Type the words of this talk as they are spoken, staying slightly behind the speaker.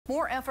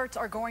More efforts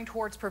are going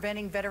towards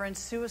preventing veteran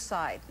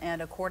suicide.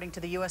 And according to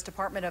the U.S.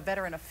 Department of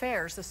Veteran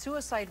Affairs, the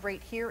suicide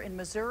rate here in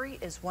Missouri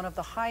is one of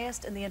the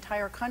highest in the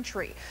entire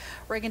country.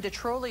 Reagan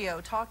DeTrolio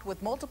talked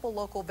with multiple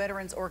local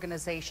veterans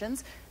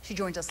organizations. She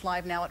joins us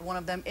live now at one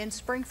of them in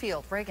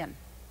Springfield. Reagan.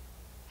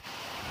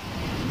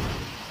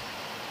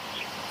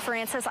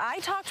 Francis, I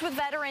talked with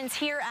veterans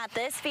here at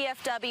this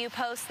VFW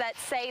post that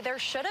say there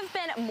should have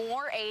been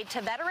more aid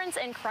to veterans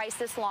in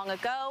crisis long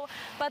ago,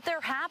 but they're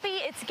happy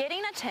it's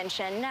getting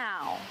attention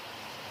now.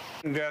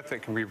 Death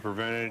that can be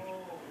prevented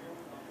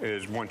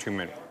is one too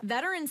many.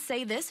 Veterans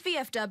say this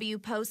VFW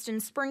post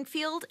in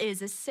Springfield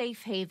is a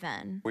safe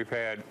haven. We've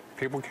had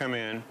people come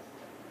in,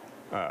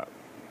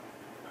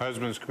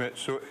 husbands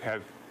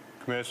have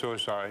committed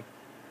suicide,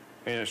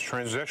 and it's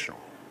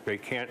transitional. They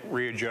can't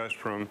readjust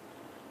from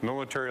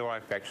military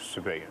life back to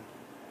civilian.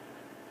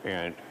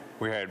 And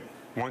we had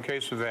one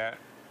case of that,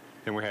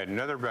 then we had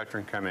another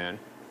veteran come in,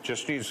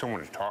 just needed someone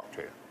to talk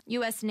to.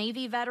 U.S.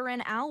 Navy veteran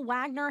Al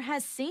Wagner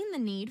has seen the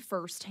need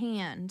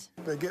firsthand.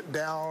 They get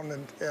down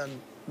and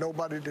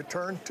nobody to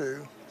turn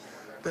to,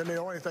 then the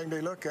only thing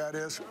they look at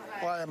is,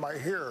 why am I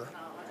here?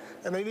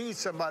 And they need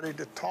somebody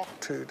to talk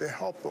to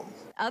help them.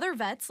 Other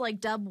vets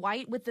like Dub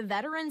White with the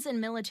Veterans and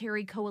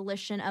Military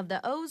Coalition of the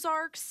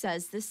Ozarks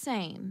says the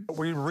same.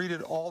 We read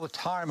it all the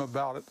time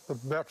about it,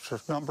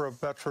 the number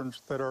of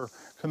veterans that are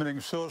committing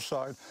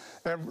suicide.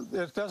 And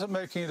it doesn't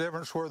make any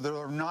difference whether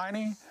they're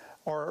 90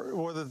 or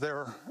whether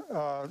they're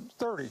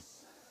 30.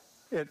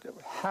 It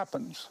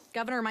happens.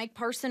 Governor Mike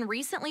Parson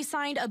recently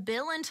signed a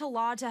bill into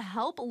law to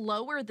help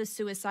lower the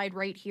suicide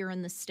rate here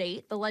in the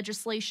state. The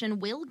legislation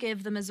will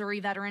give the Missouri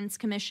Veterans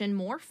Commission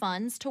more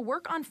funds to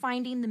work on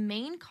finding the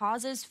main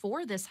causes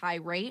for this high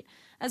rate,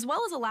 as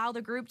well as allow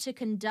the group to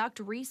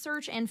conduct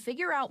research and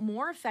figure out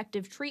more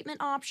effective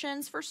treatment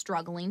options for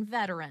struggling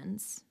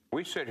veterans.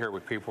 We sit here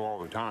with people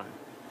all the time,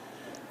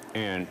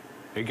 and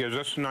it gives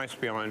us a nice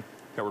feeling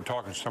that we're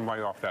talking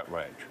somebody off that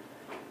ledge.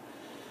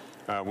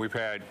 We've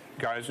had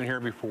guys in here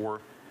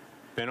before,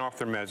 been off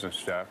their meds and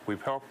stuff.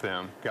 We've helped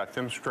them, got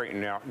them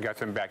straightened out, and got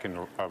them back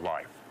into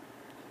life.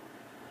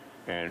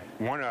 And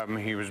one of them,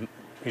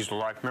 he's a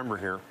life member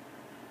here.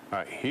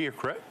 He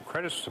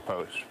credits the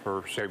post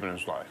for saving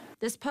his life.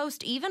 This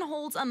post even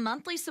holds a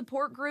monthly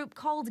support group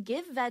called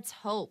Give Vets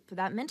Hope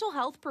that mental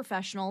health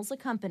professionals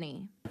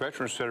accompany.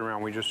 Veterans sit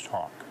around, we just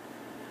talk.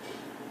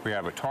 We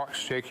have a talk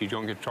stick. You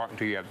don't get talking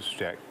until you have the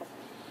stick.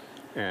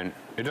 And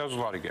it does a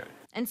lot of good.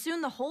 And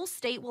soon the whole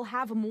state will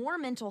have more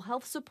mental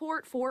health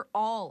support for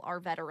all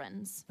our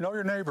veterans. Know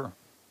your neighbor.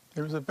 If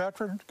he was a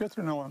veteran, get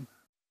to know him.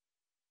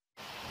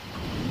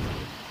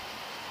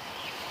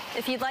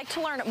 If you'd like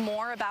to learn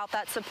more about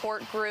that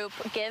support group,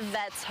 Give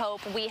Vets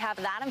Hope, we have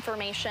that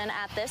information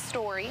at this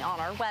story on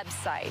our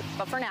website.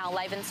 But for now,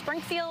 live in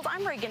Springfield,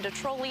 I'm Reagan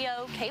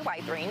DeTrolio,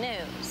 KY3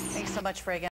 News. Thanks so much, Reagan.